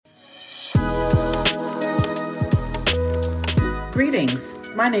Greetings.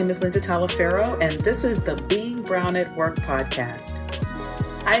 My name is Linda Talaferro, and this is the Being Brown at Work podcast.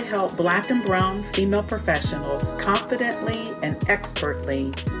 I help Black and Brown female professionals confidently and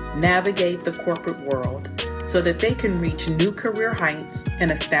expertly navigate the corporate world so that they can reach new career heights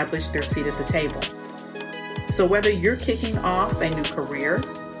and establish their seat at the table. So whether you're kicking off a new career,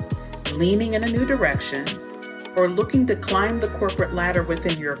 leaning in a new direction, or looking to climb the corporate ladder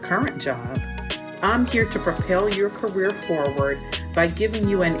within your current job, I'm here to propel your career forward by giving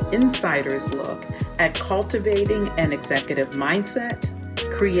you an insider's look at cultivating an executive mindset,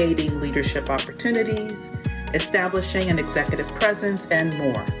 creating leadership opportunities, establishing an executive presence, and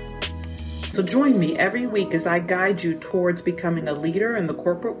more. So join me every week as I guide you towards becoming a leader in the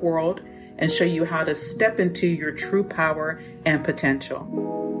corporate world and show you how to step into your true power and potential.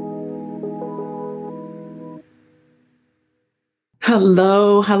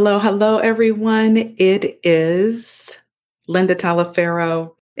 Hello, everyone. It is Linda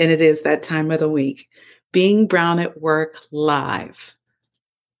Talaferro, and it is that time of the week. Being Brown at Work live.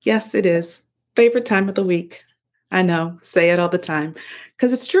 Yes, it is. Favorite time of the week. I know, say it all the time,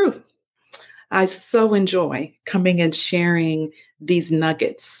 because it's true. I so enjoy coming and sharing these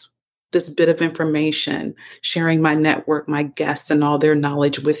nuggets, this bit of information, sharing my network, my guests, and all their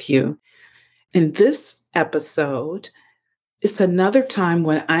knowledge with you. In this episode, it's another time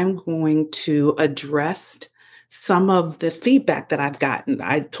when I'm going to address some of the feedback that I've gotten.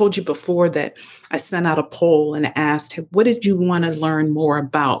 I told you before that I sent out a poll and asked, what did you want to learn more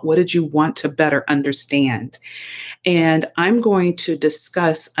about? What did you want to better understand? And I'm going to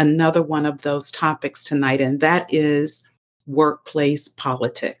discuss another one of those topics tonight, and that is workplace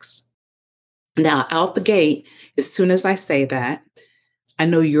politics. Now, out the gate, as soon as I say that, I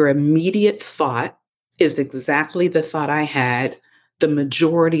know your immediate thought is exactly the thought I had the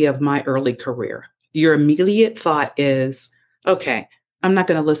majority of my early career. Your immediate thought is, okay, I'm not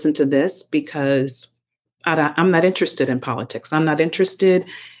going to listen to this because I'm not interested in politics. I'm not interested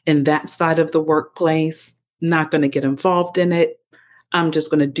in that side of the workplace, not going to get involved in it. I'm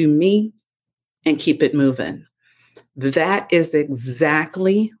just going to do me and keep it moving. That is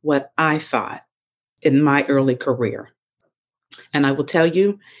exactly what I thought in my early career. And I will tell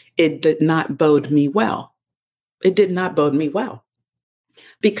you, it did not bode me well. It did not bode me well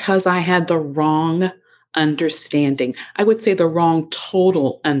because I had the wrong understanding. I would say the wrong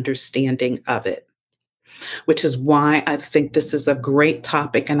total understanding of it, which is why I think this is a great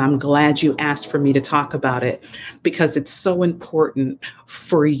topic. And I'm glad you asked for me to talk about it because it's so important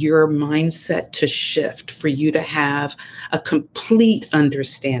for your mindset to shift, for you to have a complete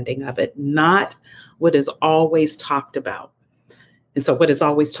understanding of it, not what is always talked about. And so what is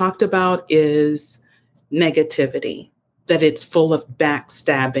always talked about is negativity, that it's full of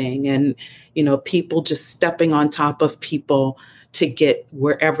backstabbing and, people just stepping on top of people to get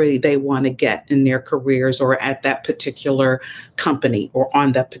wherever they want to get in their careers or at that particular company or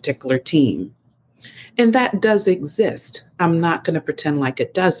on that particular team. And that does exist. I'm not going to pretend like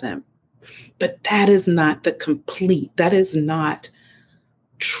it doesn't. But that is not that is not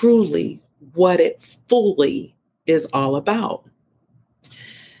truly what it fully is all about.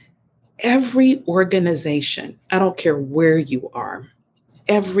 Every organization, I don't care where you are,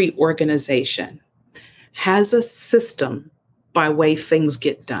 every organization has a system by way things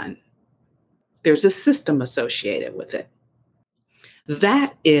get done. There's a system associated with it.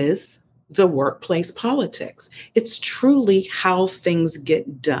 That is the workplace politics. It's truly how things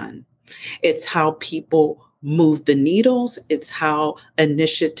get done. It's how people move the needles. It's how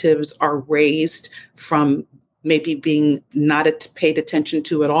initiatives are raised from maybe being not paid attention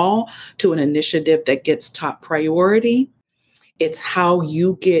to at all, to an initiative that gets top priority. It's how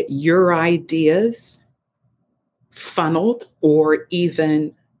you get your ideas funneled or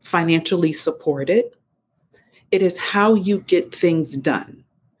even financially supported. It is how you get things done.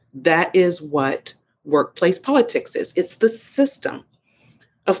 That is what workplace politics is. It's the system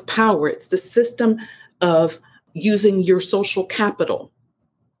of power. It's the system of using your social capital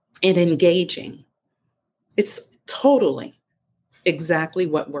and engaging. It's totally exactly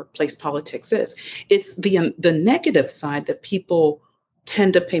what workplace politics is. It's the negative side that people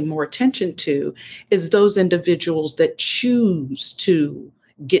tend to pay more attention to is those individuals that choose to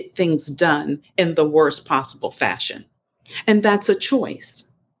get things done in the worst possible fashion. And that's a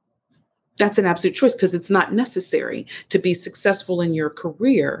choice. That's an absolute choice because it's not necessary to be successful in your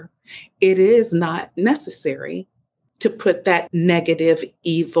career. It is not necessary to put that negative,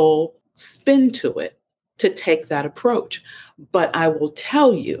 evil spin to it, to take that approach. But I will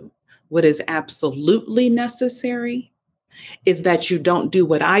tell you what is absolutely necessary is that you don't do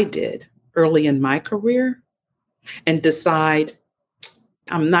what I did early in my career and decide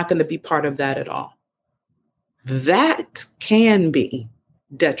I'm not going to be part of that at all. That can be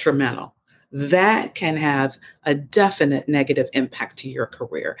detrimental. That can have a definite negative impact to your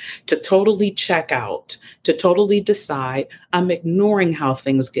career. To totally check out, to totally decide, I'm ignoring how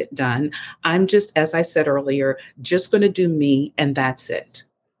things get done. I'm just, as I said earlier, just going to do me and that's it.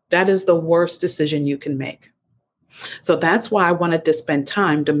 That is the worst decision you can make. So that's why I wanted to spend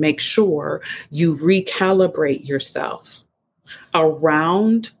time to make sure you recalibrate yourself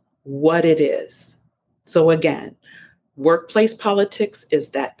around what it is. So again, workplace politics is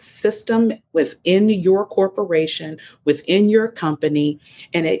that system within your corporation, within your company,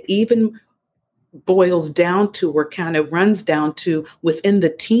 and it even boils down to or kind of runs down to within the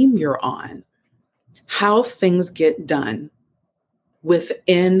team you're on, how things get done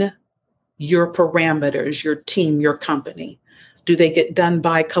within your parameters, your team, your company. Do they get done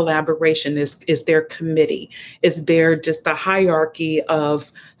by collaboration? Is there committee? Is there just a hierarchy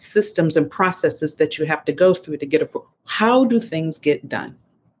of systems and processes that you have to go through to get approval? How do things get done?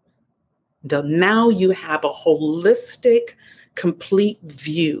 Now you have a holistic, complete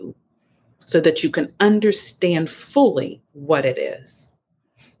view so that you can understand fully what it is.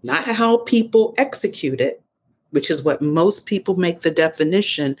 Not how people execute it, which is what most people make the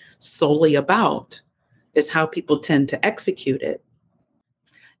definition solely about, is how people tend to execute it.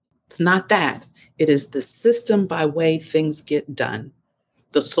 It's not that. It is the system by way things get done.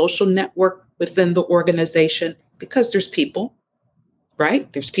 The social network within the organization, because there's people,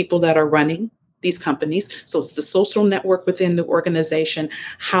 right? There's people that are running these companies. So it's the social network within the organization,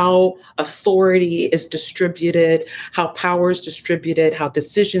 how authority is distributed, how power is distributed, how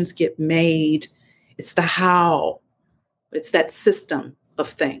decisions get made. It's the how. It's that system of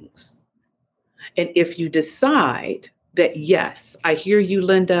things. And if you decide that, yes, I hear you,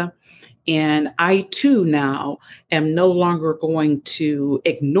 Linda, and I too now am no longer going to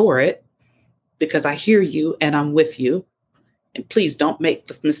ignore it because I hear you and I'm with you, and please don't make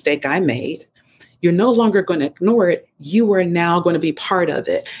the mistake I made. You're no longer going to ignore it. You are now going to be part of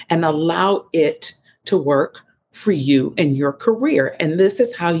it and allow it to work for you and your career. And this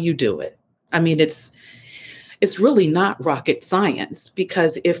is how you do it. I mean, it's really not rocket science,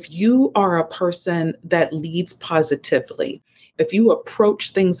 because if you are a person that leads positively, if you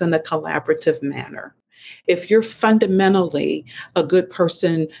approach things in a collaborative manner, if you're fundamentally a good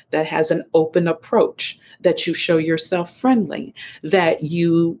person that has an open approach, that you show yourself friendly, that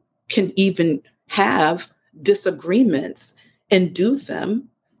you can even have disagreements and do them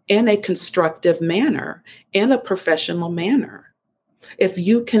in a constructive manner, in a professional manner. If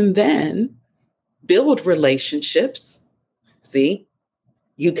you can then build relationships. See,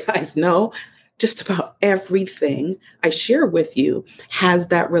 you guys know just about everything I share with you has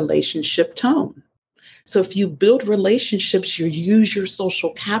that relationship tone. So if you build relationships, you use your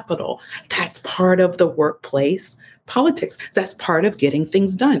social capital. That's part of the workplace politics. That's part of getting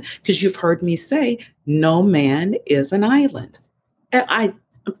things done. Because you've heard me say, no man is an island. And I'm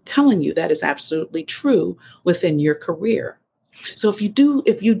telling you, that is absolutely true within your career. So if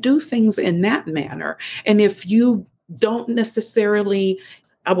you do things in that manner, and if you don't necessarily,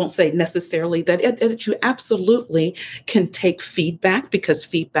 I won't say necessarily that you absolutely can take feedback, because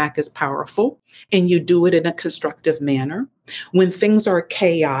feedback is powerful, and you do it in a constructive manner. When things are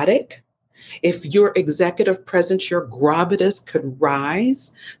chaotic, if your executive presence, your gravitas could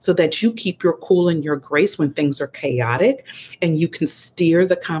rise so that you keep your cool and your grace when things are chaotic, and you can steer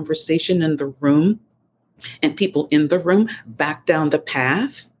the conversation in the room and people in the room back down the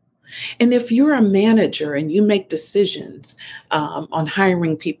path. And if you're a manager and you make decisions on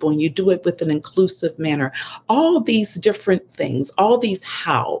hiring people, and you do it with an inclusive manner, all these different things, all these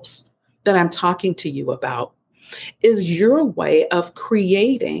hows that I'm talking to you about is your way of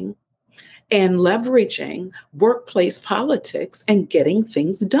creating and leveraging workplace politics and getting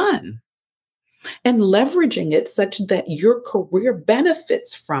things done, and leveraging it such that your career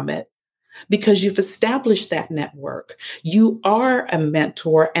benefits from it. Because you've established that network. You are a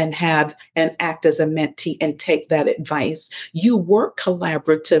mentor and have and act as a mentee and take that advice. You work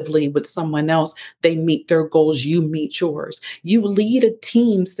collaboratively with someone else. They meet their goals. You meet yours. You lead a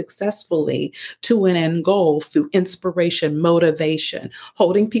team successfully to an end goal through inspiration, motivation,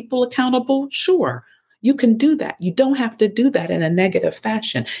 holding people accountable. Sure. You can do that. You don't have to do that in a negative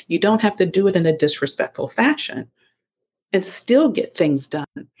fashion. You don't have to do it in a disrespectful fashion and still get things done.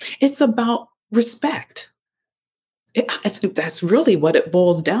 It's about respect. I think that's really what it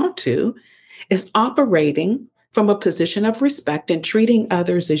boils down to, is operating from a position of respect and treating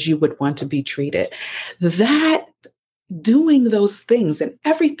others as you would want to be treated. That doing those things and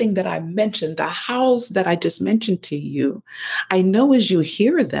everything that I mentioned, the hows that I just mentioned to you, I know as you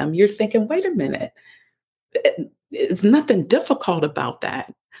hear them, you're thinking, wait a minute, it's nothing difficult about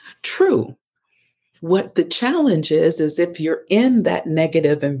that. True. What the challenge is if you're in that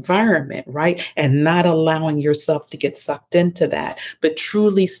negative environment, right? And not allowing yourself to get sucked into that, but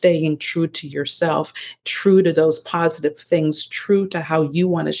truly staying true to yourself, true to those positive things, true to how you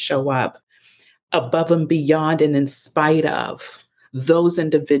want to show up above and beyond and in spite of those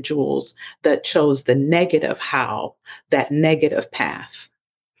individuals that chose the negative how, that negative path.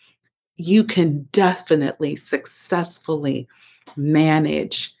 You can definitely successfully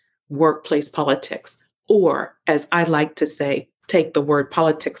manage workplace politics, or as I like to say, take the word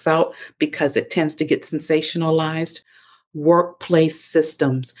politics out because it tends to get sensationalized. Workplace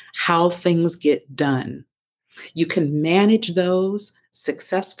systems, how things get done. You can manage those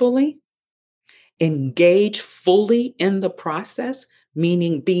successfully, engage fully in the process,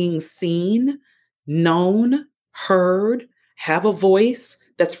 meaning being seen, known, heard, have a voice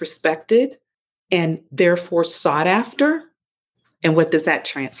that's respected and therefore sought after. And what does that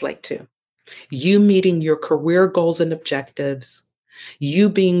translate to? You meeting your career goals and objectives, you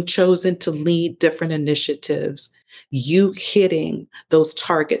being chosen to lead different initiatives, you hitting those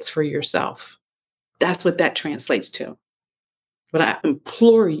targets for yourself. That's what that translates to. But I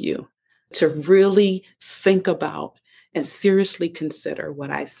implore you to really think about and seriously consider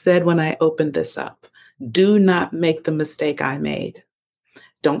what I said when I opened this up. Do not make the mistake I made.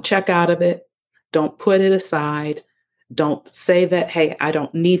 Don't check out of it. Don't put it aside. Don't say that, hey, I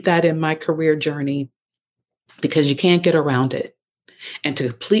don't need that in my career journey, because you can't get around it. And to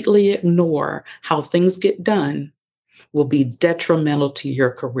completely ignore how things get done will be detrimental to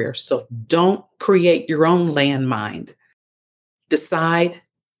your career. So don't create your own landmine. Decide,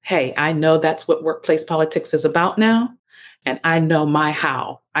 hey, I know that's what workplace politics is about now. And I know my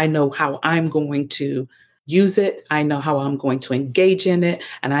how. I know how I'm going to use it. I know how I'm going to engage in it.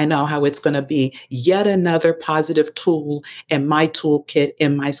 And I know how it's going to be yet another positive tool in my toolkit,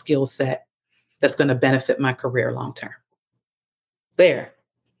 in my skill set that's going to benefit my career long term. There.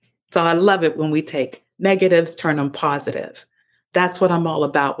 So I love it when we take negatives, turn them positive. That's what I'm all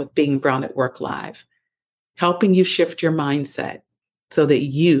about with Being Brown at Work Live, helping you shift your mindset so that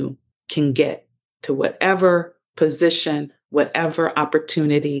you can get to whatever position, whatever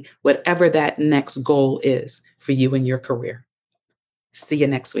opportunity, whatever that next goal is for you in your career. See you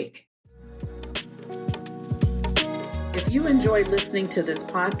next week. If you enjoyed listening to this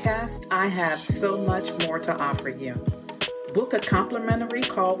podcast, I have so much more to offer you. Book a complimentary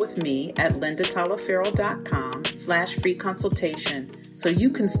call with me at lindatalaferro.com/free consultation so you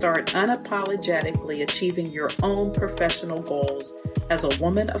can start unapologetically achieving your own professional goals as a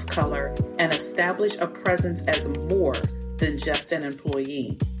woman of color and establish a presence as more than just an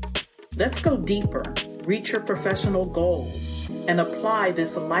employee. Let's go deeper, reach your professional goals, and apply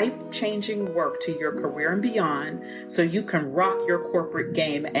this life-changing work to your career and beyond so you can rock your corporate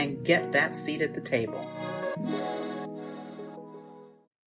game and get that seat at the table.